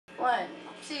1,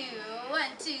 2, 1,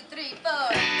 2, 3, 4.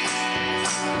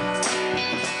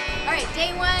 Alright,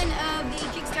 day one of the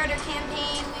Kickstarter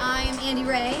campaign. I'm Andi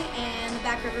Rae, and the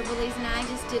Back River Bullies and I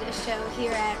just did a show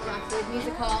here at Rockford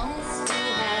Music Hall.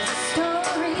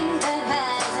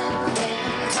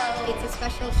 It's a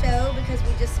special show because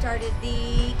we just started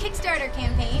the Kickstarter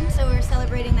campaign, so we're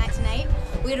celebrating that tonight.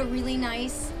 We had a really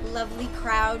nice, lovely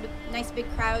crowd, nice big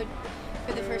crowd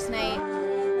for the first night.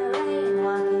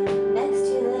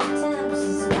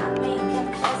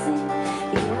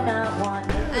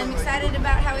 I'm excited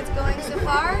about how it's going so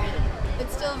far,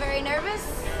 but still very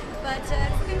nervous, but it's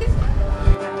looking good.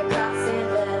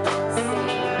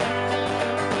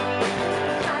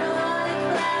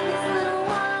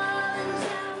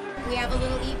 We have a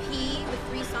little EP with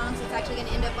 3 songs. It's actually going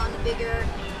to end up on the bigger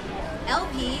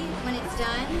LP when it's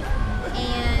done.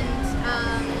 And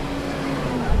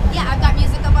yeah, I've got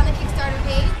music up on the Kickstarter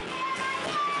page.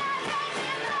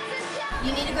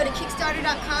 You need to go to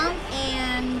Kickstarter.com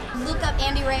and look up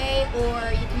Andi Rae,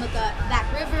 or you can look up Back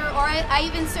River, or I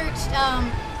even searched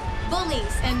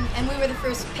Bullies, and we were the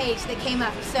first page that came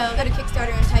up. So go to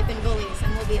Kickstarter and type in Bullies,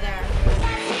 and we'll be there.